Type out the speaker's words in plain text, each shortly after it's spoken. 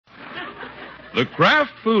The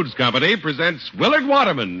Kraft Foods Company presents Willard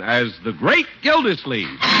Waterman as the Great Gildersleeve.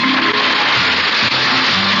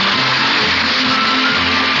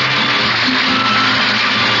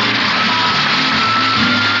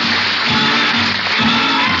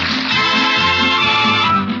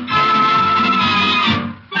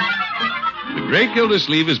 The Great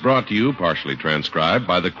Gildersleeve is brought to you, partially transcribed,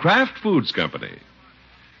 by the Kraft Foods Company.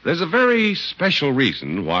 There's a very special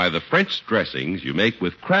reason why the French dressings you make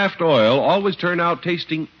with Kraft oil always turn out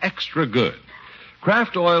tasting extra good.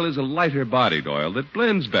 Kraft oil is a lighter-bodied oil that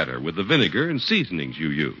blends better with the vinegar and seasonings you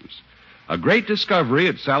use. A great discovery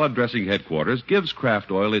at salad dressing headquarters gives Kraft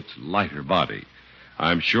oil its lighter body.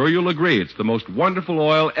 I'm sure you'll agree it's the most wonderful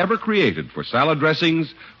oil ever created for salad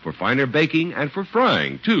dressings, for finer baking, and for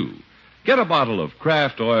frying, too. Get a bottle of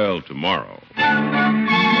Kraft oil tomorrow.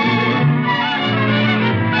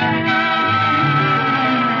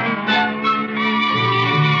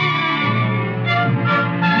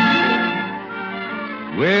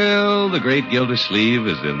 Well, the great Gildersleeve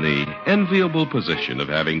is in the enviable position of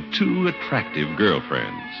having two attractive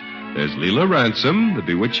girlfriends. There's Leila Ransom, the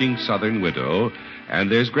bewitching southern widow,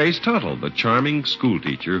 and there's Grace Tuttle, the charming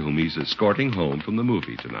schoolteacher whom he's escorting home from the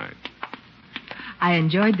movie tonight. I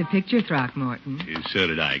enjoyed the picture, Throckmorton. So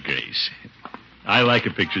did I, Grace. I like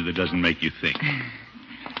a picture that doesn't make you think.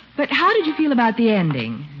 But how did you feel about the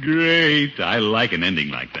ending? Great. I like an ending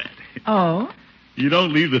like that. Oh? You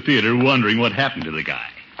don't leave the theater wondering what happened to the guy.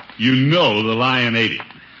 You know the lion ate him.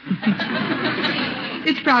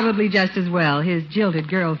 It's probably just as well. His jilted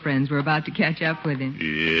girlfriends were about to catch up with him.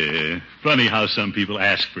 Yeah. Funny how some people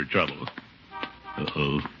ask for trouble.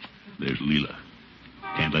 Uh-oh. There's Leila.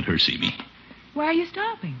 Can't let her see me. Why are you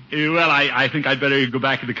stopping? Well, I think I'd better go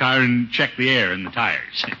back to the car and check the air and the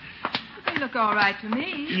tires. They look all right to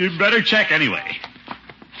me. You'd better check anyway.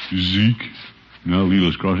 Zeke, now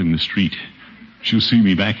Leila's crossing the street. She'll see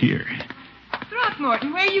me back here.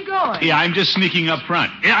 Throckmorton, where are you going? Yeah, I'm just sneaking up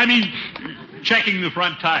front. Checking the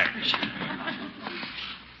front tires.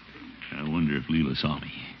 I wonder if Leila saw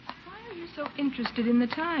me. Why are you so interested in the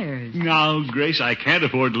tires? Now, Grace, I can't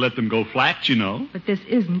afford to let them go flat, you know. But this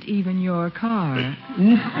isn't even your car.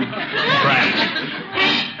 Right.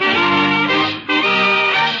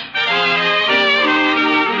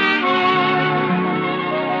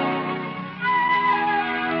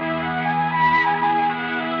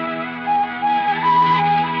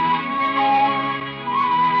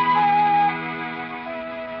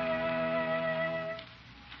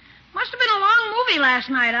 Last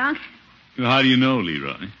night, Unc. How do you know,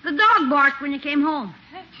 Leroy? The dog barked when you came home.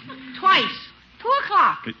 Twice.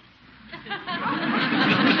 2:00.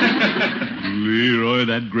 Leroy,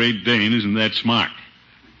 that Great Dane isn't that smart.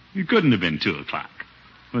 It couldn't have been 2:00.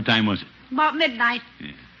 What time was it? About midnight.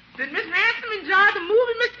 Yeah. Did Miss Ransom enjoy the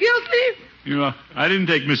movie, Miss Gildersleeve? You know, I didn't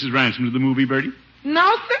take Mrs. Ransom to the movie, Bertie.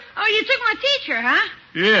 No, sir. Oh, you took my teacher, huh?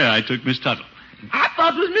 Yeah, I took Miss Tuttle. I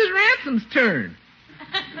thought it was Miss Ransom's turn.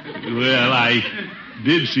 Well, I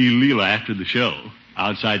did see Leila after the show,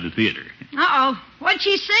 outside the theater. Uh-oh. What'd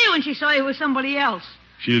she say when she saw you with somebody else?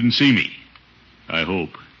 She didn't see me. I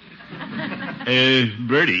hope.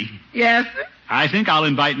 Bertie. Yes, sir. I think I'll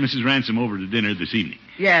invite Mrs. Ransom over to dinner this evening.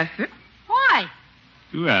 Yes, sir. Why?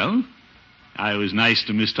 Well, I was nice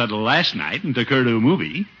to Miss Tuttle last night and took her to a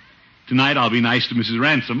movie. Tonight I'll be nice to Mrs.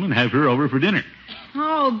 Ransom and have her over for dinner.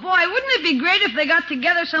 Oh, boy, wouldn't it be great if they got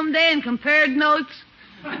together someday and compared notes?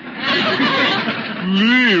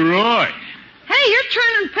 Leroy. Hey, you're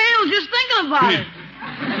turning pale just thinking about it.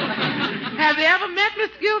 Have they ever met,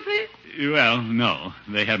 Miss Gildersleeve? Well, no,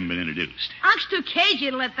 they haven't been introduced. Unc's too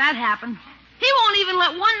cagey to let that happen. He won't even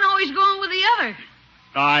let one know he's going with the other.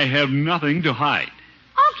 I have nothing to hide.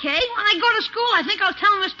 Okay, when I go to school, I think I'll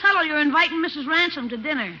tell Miss Tuttle you're inviting Mrs. Ransom to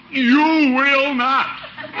dinner. You will not.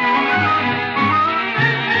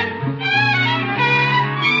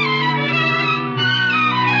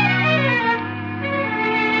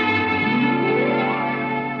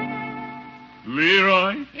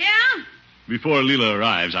 Leroy? Yeah? Before Leila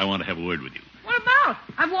arrives, I want to have a word with you. What about?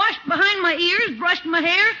 I've washed behind my ears, brushed my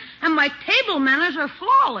hair, and my table manners are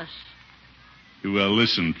flawless. Well,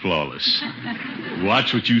 listen, Flawless.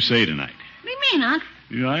 Watch what you say tonight. What do you mean, Unc?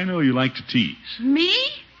 Yeah, I know you like to tease. Me?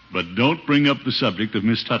 But don't bring up the subject of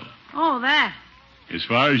Miss Tuttle. Oh, that. As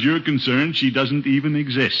far as you're concerned, she doesn't even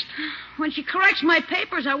exist. When she corrects my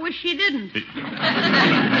papers, I wish she didn't.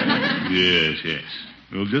 Yes.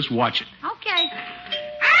 Well, just watch it. Okay.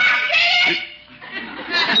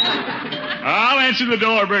 I'll answer the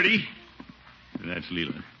door, Bertie. That's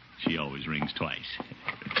Leila. She always rings twice.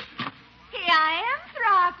 Here I am,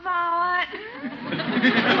 Throckmorton.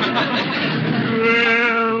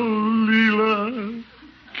 Well, Leila,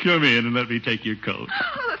 Come in and let me take your coat.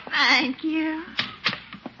 Oh, thank you.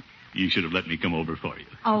 You should have let me come over for you.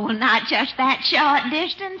 Oh, well, not just that short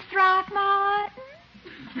distance, Throckmorton.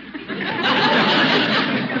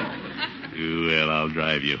 Well, I'll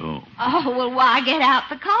drive you home. Oh, well, why get out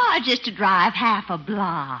the car just to drive half a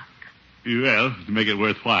block? Well, to make it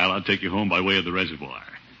worthwhile, I'll take you home by way of the reservoir.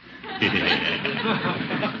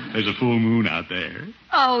 There's a full moon out there.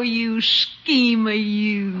 Oh, you schemer,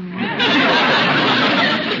 you.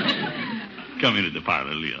 Come into the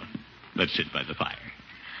parlor, Leila. Let's sit by the fire.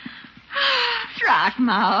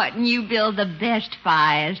 Throckmorton, you build the best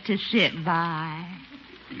fires to sit by.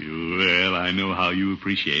 Well, I know how you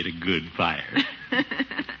appreciate a good fire.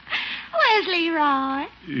 Where's Leroy?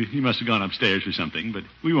 He must have gone upstairs for something, but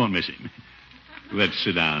we won't miss him. Let's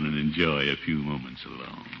sit down and enjoy a few moments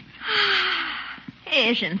alone.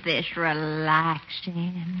 Isn't this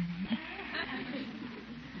relaxing?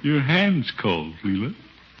 Your hand's cold, Leila.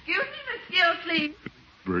 Excuse me, Miss Gildersleeve.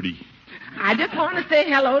 Bertie. I just want to say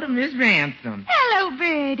hello to Miss Ransom. Hello,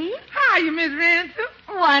 Bertie. How are you, Miss Ransom?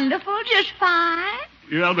 Wonderful, just fine.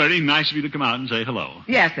 Well, Bertie, nice of you to come out and say hello.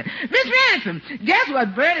 Yes, sir. Miss Ransom, guess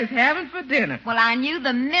what Bertie's having for dinner? Well, I knew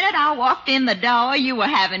the minute I walked in the door you were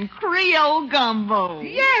having Creole gumbo.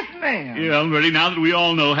 Yes, ma'am. Well, Bertie, now that we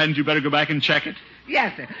all know, hadn't you better go back and check it?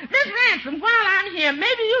 Yes, sir. Miss Ransom, while I'm here,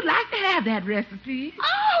 maybe you'd like to have that recipe.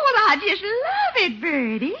 Oh, well, I just love it,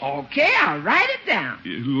 Bertie. Okay, I'll write it down.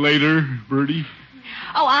 Later, Bertie.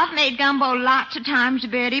 Oh, I've made gumbo lots of times,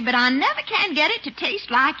 Bertie, but I never can get it to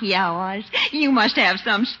taste like yours. You must have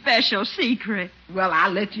some special secret. Well,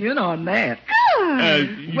 I'll let you in on that.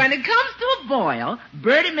 Good. When it comes to a boil,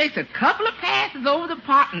 Bertie makes a couple of passes over the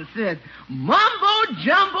pot and says, Mumbo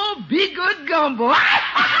jumbo, be good gumbo.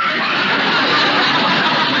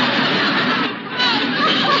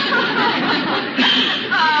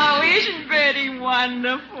 Oh, isn't Bertie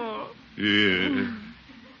wonderful? Yeah.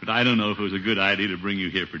 But I don't know if it was a good idea to bring you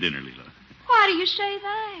here for dinner, Leila. Why do you say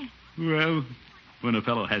that? Well, when a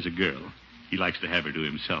fellow has a girl, he likes to have her to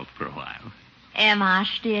himself for a while. Am I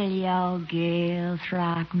still your girl,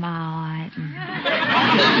 Throckmorton?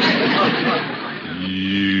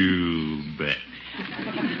 You bet.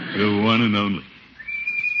 The one and only.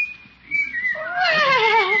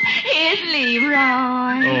 Well, here's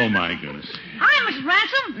Leroy. Oh, my goodness. Hi, Mrs.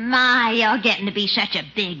 Ransom. My, you're getting to be such a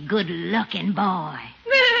big, good-looking boy.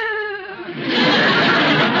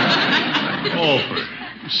 Oh,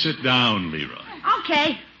 sit down, Leroy.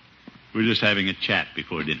 Okay. We're just having a chat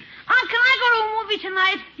before dinner. Can I go to a movie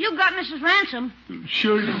tonight? You got Mrs. Ransom.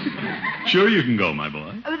 Sure you can go, my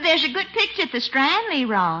boy. Oh, there's a good picture at the Strand,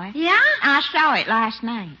 Leroy. Yeah? I saw it last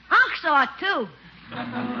night. Unc saw it, too.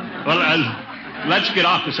 Well, let's get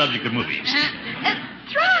off the subject of movies.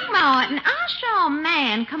 Throckmorton, I saw a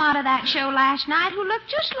man come out of that show last night who looked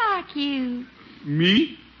just like you.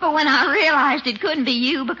 Me? But when I realized it couldn't be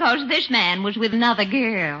you because this man was with another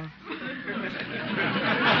girl.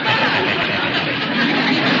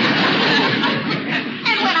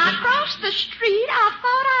 And when I crossed the street, I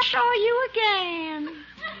thought I saw you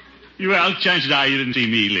again. Well, chances are you didn't see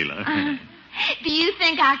me, Leila. Do you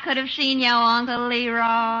think I could have seen your Uncle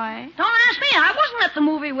Leroy? Don't ask me. I wasn't at the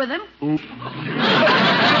movie with him. Oh,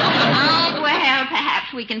 well,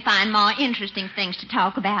 perhaps we can find more interesting things to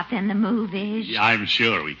talk about than the movies. I'm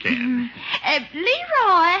sure we can.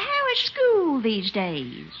 Leroy, how is school these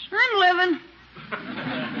days? I'm living.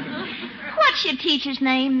 What's your teacher's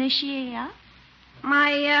name this year?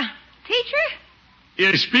 My, teacher?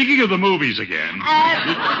 Yeah, speaking of the movies again.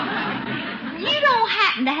 You don't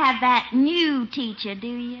happen to have that new teacher, do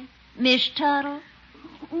you? Miss Tuttle?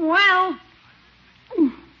 Well,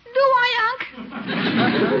 do I, Unc?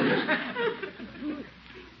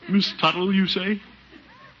 Miss Tuttle, you say?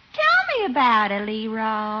 Tell me about her,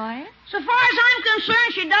 Leroy. So far as I'm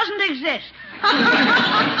concerned, she doesn't exist. Oh,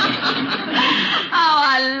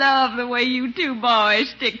 I love the way you two boys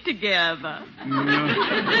stick together.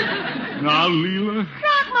 Now, Leila?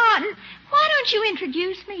 Throckmorton, why don't you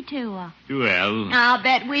introduce me to her? Well, I'll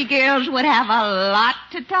bet we girls would have a lot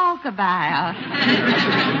to talk about.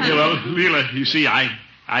 Leila, you see, I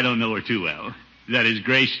don't know her too well. That is,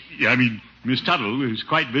 Miss Tuttle is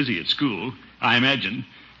quite busy at school, I imagine.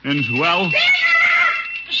 And, well,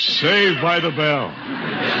 saved by the bell.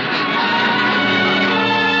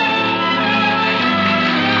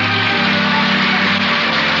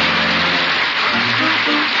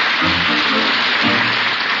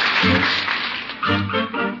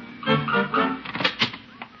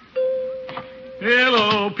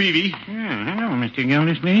 Hello, Peavy. Hello, Mr.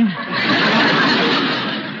 Gildersleeve.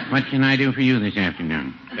 What can I do for you this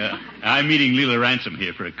afternoon? I'm meeting Leila Ransom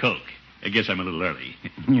here for a Coke. I guess I'm a little early.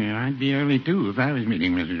 Yeah, I'd be early, too, if I was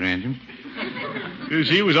meeting Mrs. Ransom.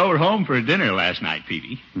 She was over home for dinner last night,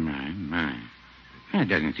 Peavy. My. That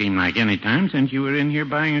doesn't seem like any time since you were in here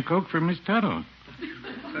buying a Coke for Miss Tuttle.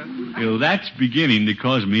 Well, that's beginning to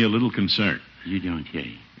cause me a little concern. You don't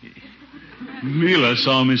say. Leila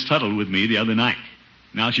saw Miss Tuttle with me the other night.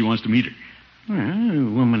 Now she wants to meet her. Well, a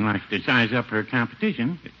woman likes to size up her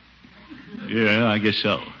competition. Yeah, I guess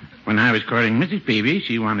so. When I was courting Mrs. Peavy,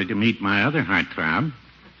 she wanted to meet my other heartthrob.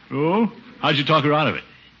 Oh? How'd you talk her out of it?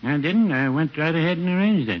 I didn't. I went right ahead and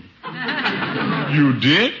arranged it. You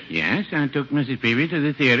did? Yes, I took Mrs. Peavy to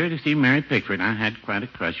the theater to see Mary Pickford. I had quite a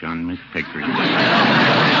crush on Miss Pickford.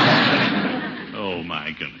 Oh,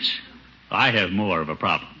 my goodness. I have more of a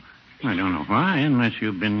problem. I don't know why, unless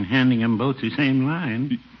you've been handing them both the same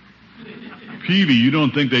line. Peavy, you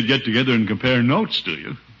don't think they'd get together and compare notes, do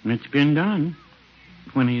you? It's been done.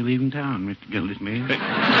 When are you leaving town, Mr. Gildersleeve?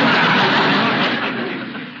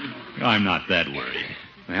 I'm not that worried.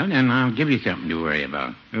 Well, then I'll give you something to worry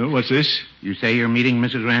about. What's this? You say you're meeting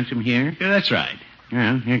Mrs. Ransom here? Yeah, that's right.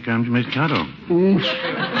 Well, here comes Miss Tuttle. Hello,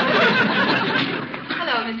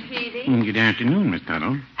 Miss Peavy. Good afternoon, Miss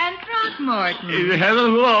Tuttle. And Throckmorton.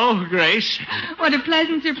 Hello, Grace. What a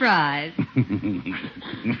pleasant surprise.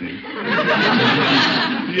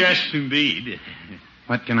 Yes, indeed.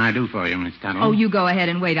 What can I do for you, Miss Tuttle? Oh, you go ahead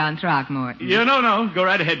and wait on Throckmorton. Yeah, no. Go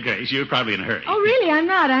right ahead, Grace. You're probably in a hurry. Oh, really? I'm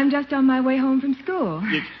not. I'm just on my way home from school.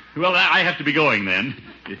 Well, I have to be going then.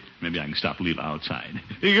 Maybe I can stop Leila outside.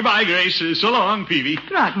 Goodbye, Grace. So long, Peavy.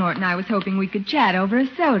 Throckmorton, I was hoping we could chat over a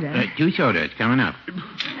soda. 2 sodas coming up.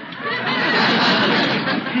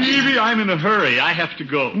 Peavy, I'm in a hurry. I have to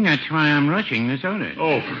go. That's why I'm rushing the soda.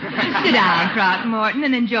 Oh. Sit down, Throckmorton,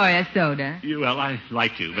 and enjoy a soda. Well, I'd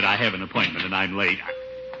like to, but I have an appointment and I'm late.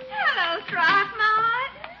 Hello, Throckmorton.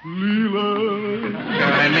 Leila.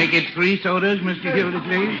 Shall I make it 3 sodas, Mr.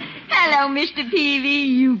 Gildersleeve? Hello, Mr. Peavy.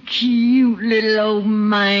 You cute little old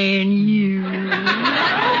man, you.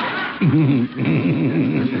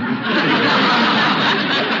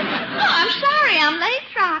 I'm sorry I'm late,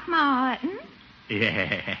 Throckmorton.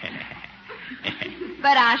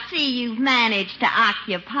 But I see you've managed to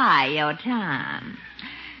occupy your time.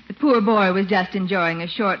 The poor boy was just enjoying a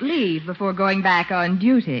short leave before going back on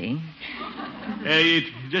duty.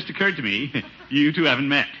 It just occurred to me, you two haven't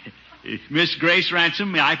met. Miss Grace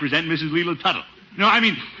Ransom, may I present Mrs. Leila Tuttle? No, I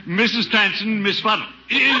mean, Mrs. Transon, Miss Fuddle.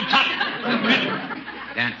 Tuttle.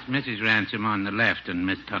 That's Mrs. Ransom on the left and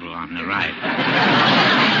Miss Tuttle on the right.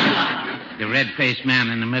 The red-faced man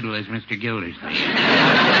in the middle is Mr. Gildersleeve.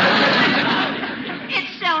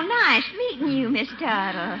 It's so nice meeting you, Miss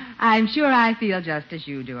Tuttle. I'm sure I feel just as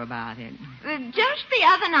you do about it. Just the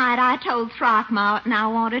other night I told Throckmorton I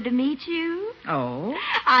wanted to meet you. Oh?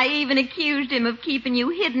 I even accused him of keeping you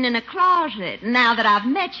hidden in a closet. Now that I've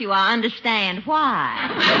met you, I understand why.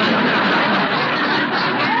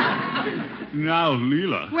 Now,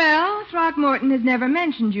 Leila. Well, Throckmorton has never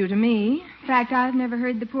mentioned you to me. In fact, I've never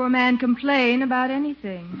heard the poor man complain about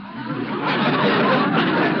anything.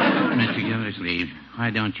 Mr. Gildersleeve, why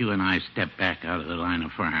don't you and I step back out of the line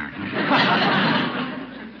of fire?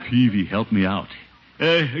 Peavy, help me out.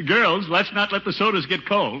 Girls, let's not let the sodas get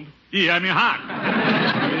cold. Yeah, I mean hot.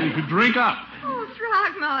 Drink up. Oh,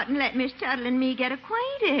 Throckmorton, let Miss Tuttle and me get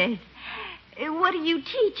acquainted. What do you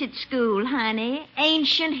teach at school, honey?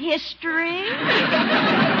 Ancient history?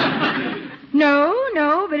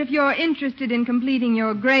 No, but if you're interested in completing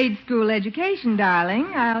your grade school education,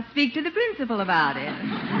 darling, I'll speak to the principal about it.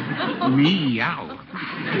 Meow.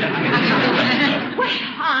 Well,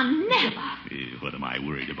 I never. What am I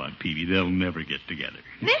worried about, Peavy? They'll never get together.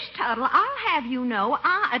 Miss Tuttle, I'll have you know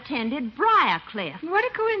I attended Briarcliff. What a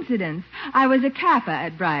coincidence. I was a Kappa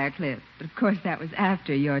at Briarcliff, but of course that was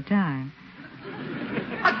after your time.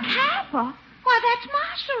 A Kappa? Why, that's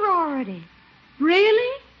my sorority.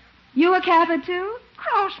 Really? You a Kappa, too?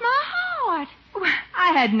 Cross my heart. Well,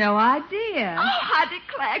 I had no idea. Oh, I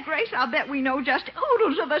declare, Grace, I'll bet we know just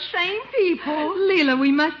oodles of the same people. Leila,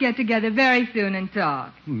 we must get together very soon and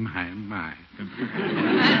talk. My.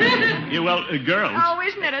 Yeah, well, girls. Oh,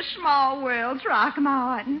 isn't it a small world,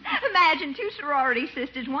 Throckmorton? Imagine 2 sorority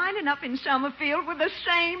sisters winding up in Summerfield with the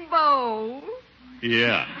same beau.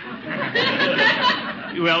 Yeah.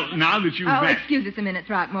 Well, now that you've Oh, met... excuse us a minute,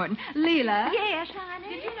 Throckmorton. Leila? Yes,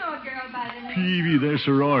 honey? Did you know a girl by the name... Peavy, they're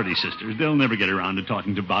sorority sisters. They'll never get around to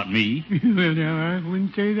talking about me. Well, no, I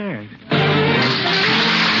wouldn't say that.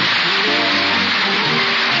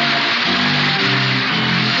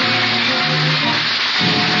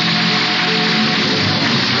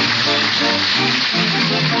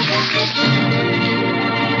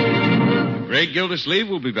 Greg great Gildersleeve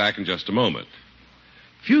will be back in just a moment.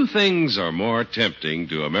 Few things are more tempting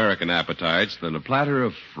to American appetites than a platter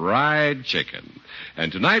of fried chicken.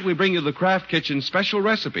 And tonight we bring you the Kraft Kitchen special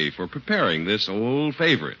recipe for preparing this old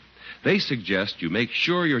favorite. They suggest you make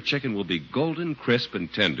sure your chicken will be golden, crisp,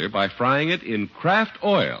 and tender by frying it in Kraft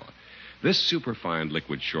oil. This superfine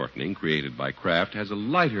liquid shortening created by Kraft has a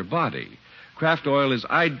lighter body. Kraft oil is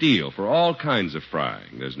ideal for all kinds of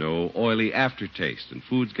frying. There's no oily aftertaste, and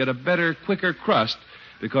foods get a better, quicker crust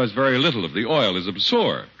because very little of the oil is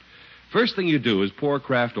absorbed. First thing you do is pour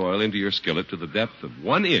Kraft oil into your skillet to the depth of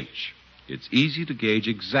 1 inch. It's easy to gauge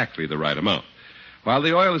exactly the right amount. While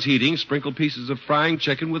the oil is heating, sprinkle pieces of frying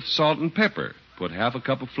chicken with salt and pepper. Put half a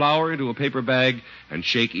cup of flour into a paper bag and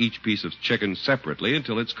shake each piece of chicken separately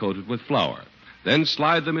until it's coated with flour. Then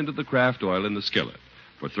slide them into the Kraft oil in the skillet.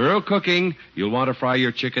 For thorough cooking, you'll want to fry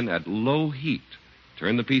your chicken at low heat.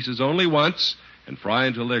 Turn the pieces only once and fry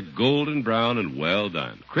until they're golden brown and well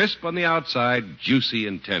done. Crisp on the outside, juicy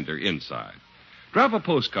and tender inside. Drop a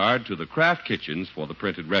postcard to the Kraft Kitchens for the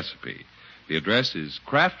printed recipe. The address is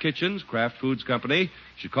Kraft Kitchens, Kraft Foods Company,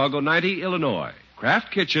 Chicago 90, Illinois.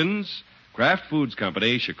 Kraft Kitchens, Kraft Foods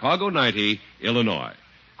Company, Chicago 90, Illinois.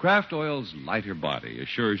 Kraft oil's lighter body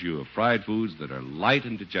assures you of fried foods that are light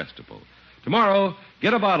and digestible. Tomorrow,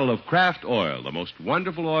 get a bottle of Kraft oil, the most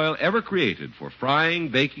wonderful oil ever created for frying,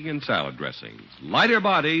 baking, and salad dressings.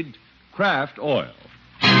 Lighter-bodied Kraft oil.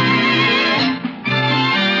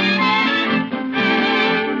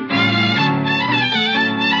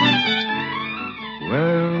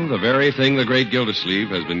 Well, the very thing the great Gildersleeve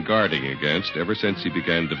has been guarding against ever since he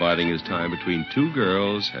began dividing his time between two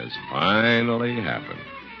girls has finally happened.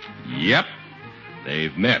 Yep,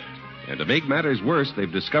 they've met. And to make matters worse,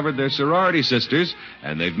 they've discovered they're sorority sisters,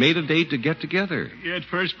 and they've made a date to get together. Yeah, at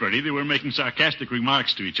first, Bertie, they were making sarcastic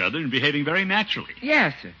remarks to each other and behaving very naturally.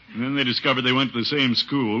 Yes, sir. And then they discovered they went to the same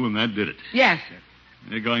school, and that did it. Yes, sir.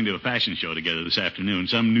 They're going to a fashion show together this afternoon,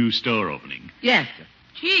 some new store opening. Yes, sir.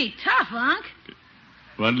 Gee, tough, Unc.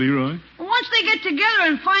 What, Leroy? Once they get together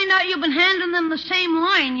and find out you've been handing them the same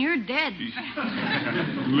line, you're dead.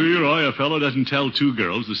 Leroy, a fellow doesn't tell two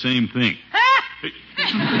girls the same thing.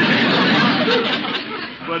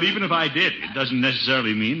 But even if I did, it doesn't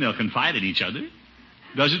necessarily mean they'll confide in each other.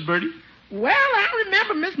 Does it, Bertie? Well, I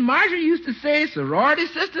remember Miss Marjorie used to say sorority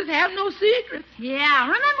sisters have no secrets. Yeah,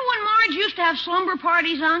 remember when Marge used to have slumber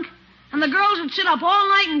parties, Unc? And the girls would sit up all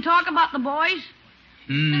night and talk about the boys?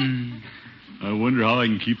 I wonder how I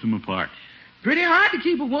can keep them apart. Pretty hard to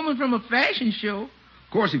keep a woman from a fashion show.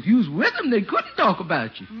 Of course, if you was with them, they couldn't talk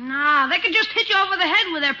about you. Nah, they could just hit you over the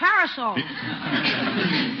head with their parasols.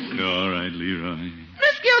 All right, Leroy.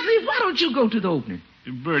 Miss Gildersleeve, why don't you go to the opening?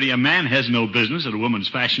 Bertie, a man has no business at a woman's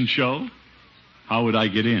fashion show. How would I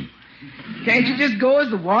get in? Can't you just go as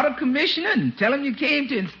the water commissioner and tell him you came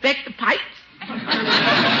to inspect the pipes?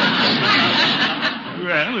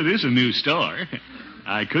 Well, it is a new store.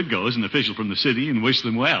 I could go as an official from the city and wish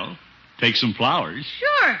them well. Take some flowers.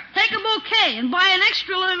 Sure. Take a bouquet and buy an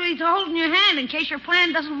extra lily to hold in your hand in case your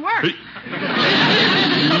plan doesn't work.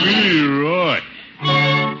 Leroy.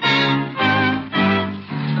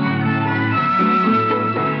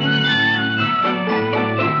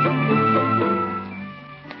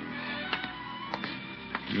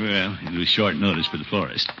 Well, it was short notice for the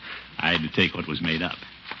florist. I had to take what was made up.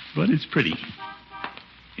 But it's pretty.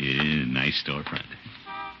 Yeah, nice storefront.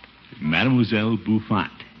 Mademoiselle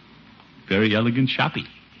Bouffant. Very elegant shopping.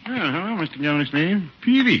 Oh, hello, Mr. Gildersleeve.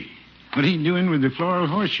 Peavy. What are you doing with the floral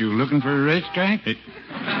horseshoe? Looking for a racetrack?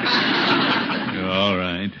 All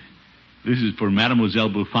right. This is for Mademoiselle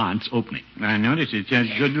Bouffant's opening. I notice it says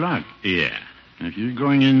good luck. Yeah. If you're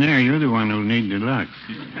going in there, you're the one who'll need the luck.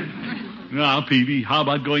 Now, Peavy, how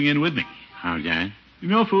about going in with me? How's that?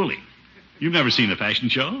 No fooling. You've never seen a fashion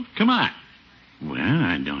show? Come on. Well,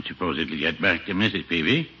 I don't suppose it'll get back to Mrs.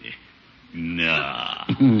 Peavy. No.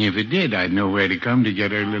 If it did, I'd know where to come to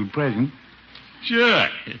get her little present. Sure.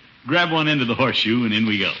 Grab one end of the horseshoe, and in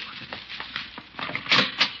we go.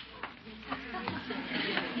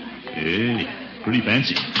 Hey, pretty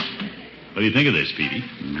fancy. What do you think of this, Peavy?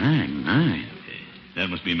 My. That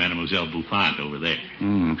must be Mademoiselle Bouffant over there.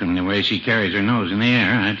 From the way she carries her nose in the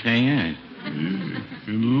air, I'd say yes.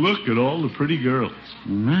 And look at all the pretty girls.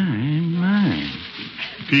 My.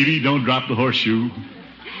 Peavy, don't drop the horseshoe.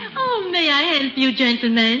 Oh, may I help you,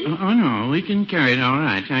 gentlemen? Oh, no, we can carry it all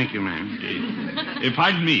right. Thank you, ma'am.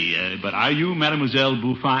 Pardon me, but are you Mademoiselle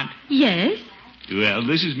Bouffant? Yes. Well,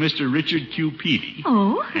 this is Mr. Richard Q. Peavy.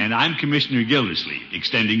 Oh? And I'm Commissioner Gildersleeve,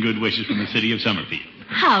 extending good wishes from the city of Summerfield.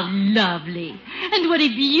 How lovely. And what a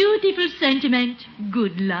beautiful sentiment.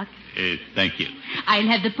 Good luck. Thank you. I'll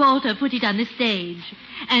have the porter put it on the stage.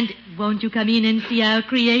 And won't you come in and see our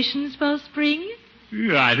creations for spring?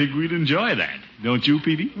 Yeah, I think we'd enjoy that. Don't you,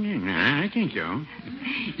 Petey? Yeah, I think so.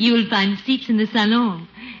 You'll find seats in the salon.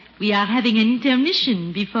 We are having an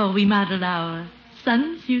intermission before we model our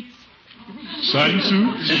sunsuits.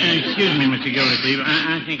 Sunsuits? Excuse me, Mr. Gildersleeve.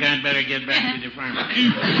 I think I'd better get back to the pharmacy.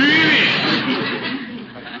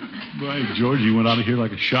 By George, you went out of here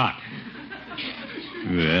like a shot.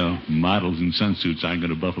 Well, models in sunsuits aren't going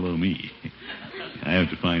to buffalo me. I have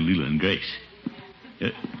to find Leila and Grace.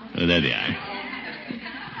 There they are.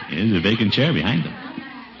 There's a vacant chair behind them.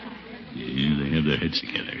 Yeah, they have their heads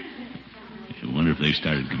together. I wonder if they've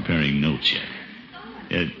started comparing notes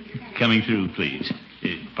yet. Coming through, please.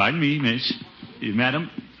 Pardon me, miss. Madam.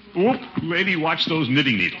 Whoop, lady, watch those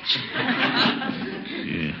knitting needles.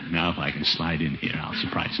 Now if I can slide in here, I'll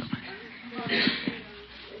surprise them.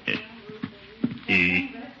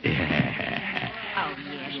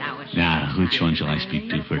 Now, which one shall I speak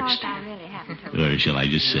to first? Or shall I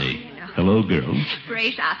just say, hello, girls?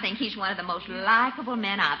 Grace, I think he's one of the most likable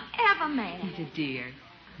men I've ever met. He's a dear.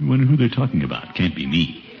 I wonder who they're talking about. Can't be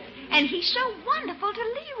me. And he's so wonderful to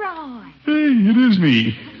Leroy. Hey, it is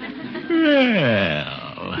me.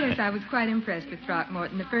 Well. Yes, I was quite impressed with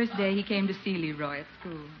Throckmorton the first day he came to see Leroy at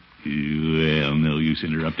school. Well, no use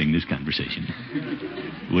interrupting this conversation.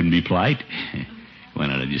 Wouldn't be polite. Why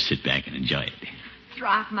not I just sit back and enjoy it?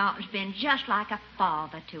 Throckmorton's been just like a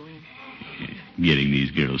father to him. Getting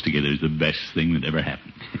these girls together is the best thing that ever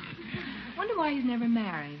happened. Wonder why he's never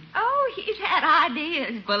married. Oh, he's had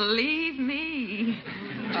ideas, believe me.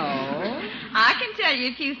 Oh? I can tell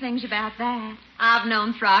you a few things about that. I've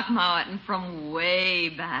known Throckmorton from way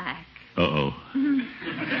back. Uh-oh. You'd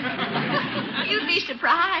be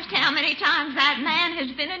surprised how many times that man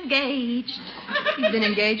has been engaged. He's been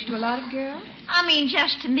engaged to a lot of girls? I mean,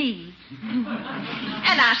 just to me.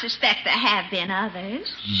 And I suspect there have been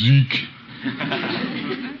others. Zeke.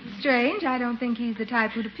 Strange. I don't think he's the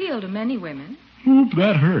type who'd appeal to many women. Oop,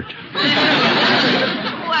 that hurt.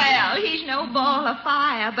 Well, he's no ball of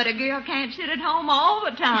fire, but a girl can't sit at home all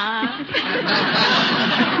the time.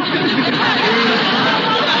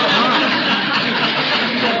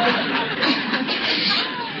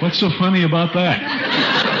 What's so funny about that?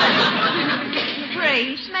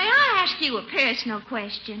 Grace, may I ask you a personal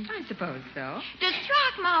question? I suppose so. Does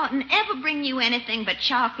Throckmorton ever bring you anything but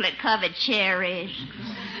chocolate-covered cherries?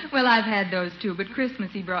 Well, I've had those too, but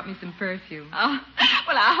Christmas he brought me some perfume. Oh,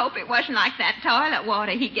 well, I hope it wasn't like that toilet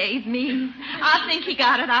water he gave me. I think he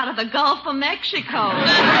got it out of the Gulf of Mexico.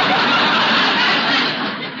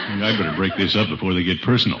 I better break this up before they get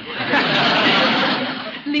personal.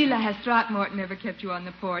 Leila, has Throckmorton ever kept you on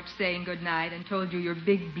the porch saying goodnight and told you your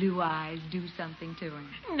big blue eyes do something to him?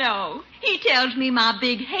 No, he tells me my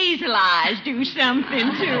big hazel eyes do something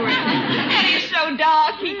to him. And he's so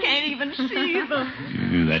dark he can't even see them.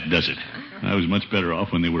 Yeah, that does it. I was much better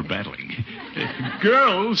off when they were battling.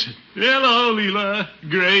 Girls! Hello, Leila.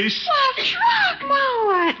 Grace. Well,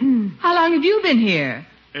 Throckmorton! How long have you been here?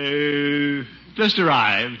 Just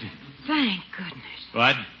arrived. Thank goodness.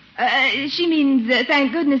 What? She means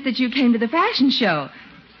thank goodness that you came to the fashion show.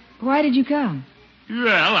 Why did you come?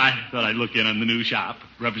 Well, I thought I'd look in on the new shop,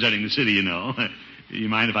 representing the city, you know. You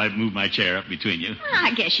mind if I move my chair up between you?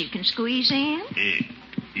 I guess you can squeeze in.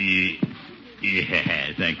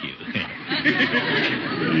 Yeah, thank you.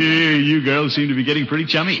 You girls seem to be getting pretty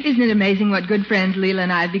chummy. Isn't it amazing what good friends Leila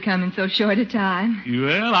and I have become in so short a time?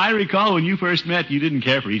 Well, I recall when you first met, you didn't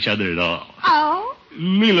care for each other at all. Oh?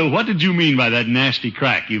 Leila, what did you mean by that nasty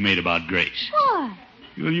crack you made about Grace? What?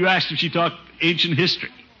 Well, you asked if she talked ancient history.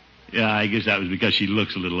 Yeah, I guess that was because she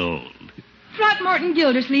looks a little old. Throckmorton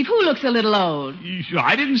Gildersleeve, who looks a little old?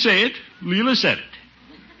 I didn't say it. Leila said it.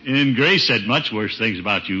 And Grace said much worse things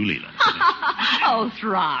about you, Leila. Oh,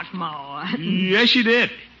 Throckmorton. Yes, she did.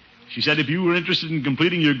 She said if you were interested in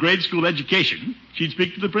completing your grade school education, she'd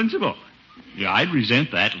speak to the principal. Yeah, I'd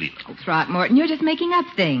resent that, Leila. Oh, Throckmorton, you're just making up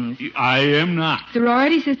things. I am not.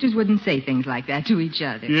 Sorority sisters wouldn't say things like that to each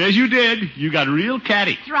other. Yes, you did. You got real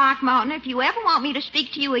catty. Throckmorton, if you ever want me to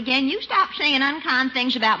speak to you again, you stop saying unkind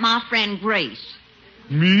things about my friend Grace.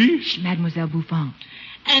 Me? Mademoiselle Buffon.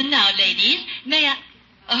 And now, ladies, may I...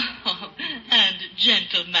 Oh, and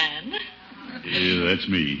gentlemen. Yeah, that's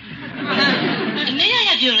me. May I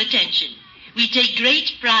have your attention? We take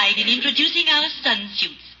great pride in introducing our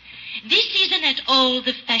sunsuits. This season at all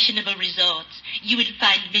the fashionable resorts, you will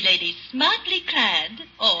find milady smartly clad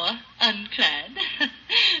or unclad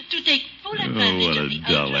to take full advantage what a of the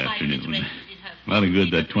dull ultraviolet afternoon. rays in her A lot of good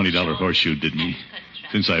that $20 horseshoe did me.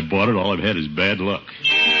 Since I bought it, all I've had is bad luck.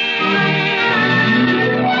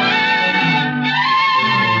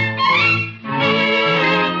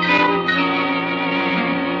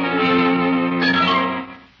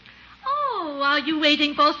 Are you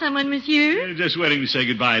waiting for someone, monsieur? Just waiting to say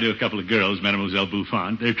goodbye to a couple of girls, Mademoiselle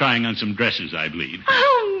Bouffant. They're trying on some dresses, I believe.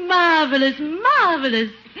 Oh, marvelous, marvelous.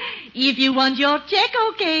 If you want your check,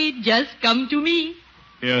 okay, just come to me.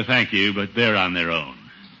 Yeah, thank you, but they're on their own.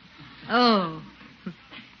 Oh.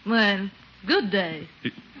 Well, good day.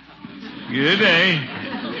 Good day.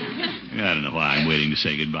 I don't know why I'm waiting to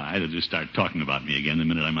say goodbye. They'll just start talking about me again the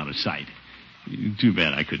minute I'm out of sight. Too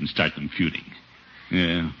bad I couldn't start them feuding.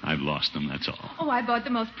 Yeah, I've lost them, that's all. Oh, I bought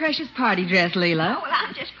the most precious party dress, Leila. Oh, well,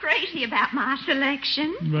 I'm just crazy about my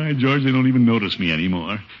selection. By George, they don't even notice me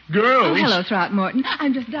anymore. Girls! Oh, hello, Throckmorton.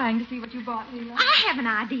 I'm just dying to see what you bought, Leila. I have an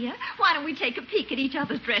idea. Why don't we take a peek at each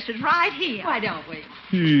other's dresses right here? Why don't we?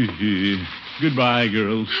 Goodbye,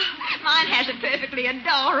 girls. Mine has a perfectly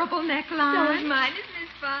adorable neckline. So is mine. Isn't this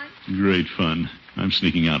fun? Great fun. I'm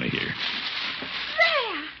sneaking out of here.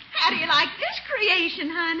 There. How do you like this creation,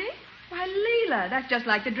 honey? Why, Leila, that's just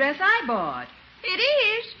like the dress I bought. It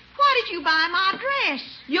is. Why did you buy my dress?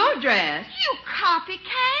 Your dress? You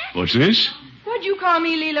copycat. What's this? What'd you call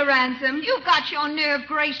me, Leila Ransom? You've got your nerve,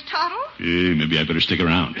 Grace Tuttle. Maybe I better stick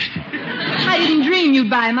around. I didn't dream you'd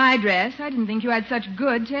buy my dress. I didn't think you had such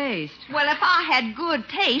good taste. Well, if I had good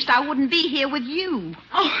taste, I wouldn't be here with you.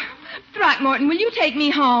 Oh, Throckmorton, will you take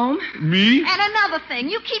me home? Me? And another thing,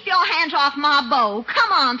 you keep your hands off my bow.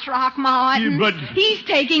 Come on, Throckmorton. But... He's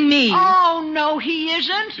taking me. Oh, no, he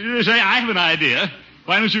isn't. Say, I have an idea.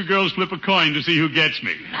 Why don't you girls flip a coin to see who gets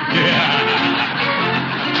me?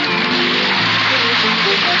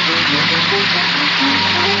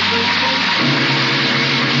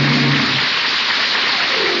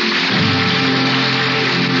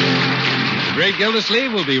 The Great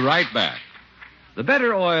Gildersleeve will be right back. The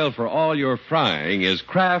better oil for all your frying is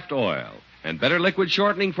Kraft Oil. And better liquid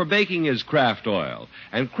shortening for baking is Kraft Oil.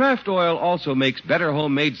 And Kraft Oil also makes better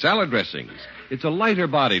homemade salad dressings. It's a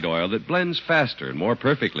lighter-bodied oil that blends faster and more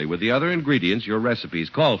perfectly with the other ingredients your recipes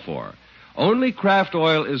call for. Only Kraft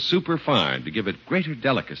Oil is superfine to give it greater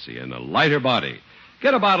delicacy and a lighter body.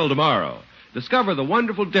 Get a bottle tomorrow. Discover the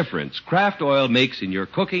wonderful difference Kraft Oil makes in your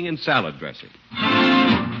cooking and salad dressing.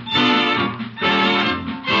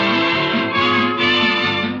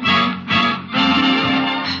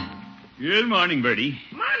 Good morning, Bertie.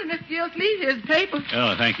 Morning, Miss Gildersleeve. Here's the paper.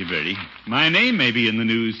 Oh, thank you, Bertie. My name may be in the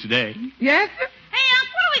news today. Yes, sir? Hey, Unc,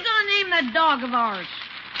 what are we going to name that dog of ours?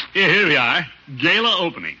 Here we are. Gala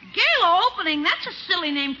opening. Gala Opening? That's a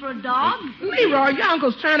silly name for a dog. Leroy, your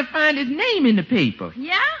uncle's trying to find his name in the paper.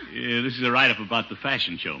 Yeah? Yeah, this is a write-up about the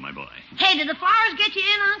fashion show, my boy. Hey, did the flowers get you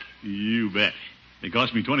in, Unc? You bet. They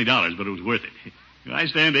cost me $20, but it was worth it. I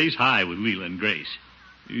stand ace high with Leila and Grace.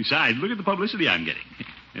 Besides, look at the publicity I'm getting.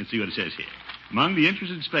 Let's see what it says here. Among the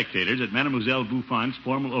interested spectators at Mademoiselle Bouffant's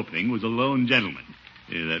formal opening was a lone gentleman.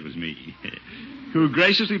 That was me. Who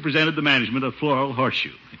graciously presented the management of Floral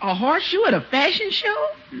Horseshoe. A horseshoe at a fashion show?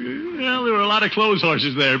 Well, there were a lot of clothes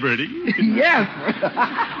horses there, Bertie. Yes.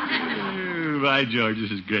 By George,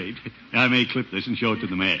 this is great. I may clip this and show it to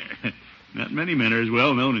the mayor. Not many men are as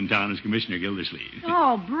well known in town as Commissioner Gildersleeve.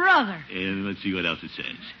 Oh, brother. And let's see what else it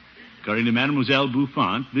says. According to Mademoiselle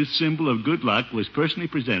Bouffant, this symbol of good luck was personally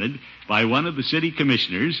presented by one of the city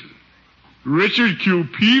commissioners, Richard Q.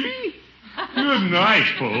 Peavy? Good night,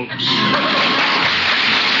 folks.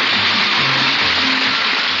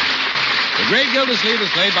 The Great Gildersleeve is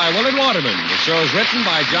played by Willard Waterman. The show is written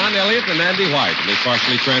by John Elliott and Andy White and is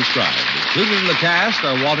partially transcribed. Included in the cast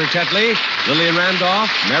are Walter Tetley, Lillian Randolph,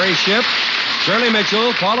 Mary Shipp, Shirley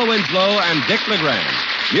Mitchell, Paula Winslow, and Dick LeGrand.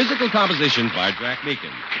 Musical compositions by Jack Meakin.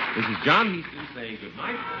 This is John Heaston saying good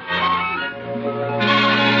night.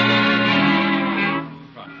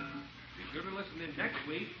 Be sure to listen in next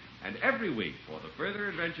week and every week for the further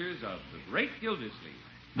adventures of the Great Gildersleeve.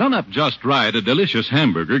 Done up just right, a delicious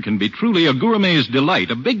hamburger can be truly a gourmet's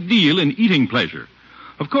delight, a big deal in eating pleasure.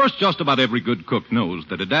 Of course, just about every good cook knows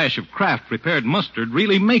that a dash of Kraft prepared mustard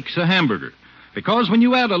really makes a hamburger. Because when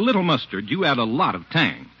you add a little mustard, you add a lot of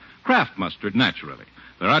tang. Kraft mustard, naturally.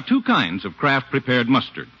 There are two kinds of Kraft prepared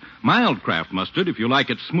mustard. Mild Kraft mustard if you like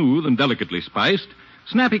it smooth and delicately spiced.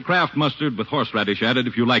 Snappy Kraft mustard with horseradish added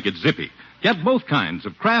if you like it zippy. Get both kinds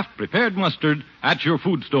of Kraft prepared mustard at your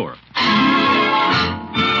food store.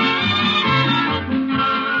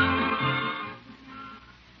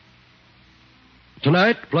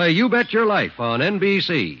 Tonight, play You Bet Your Life on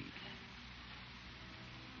NBC.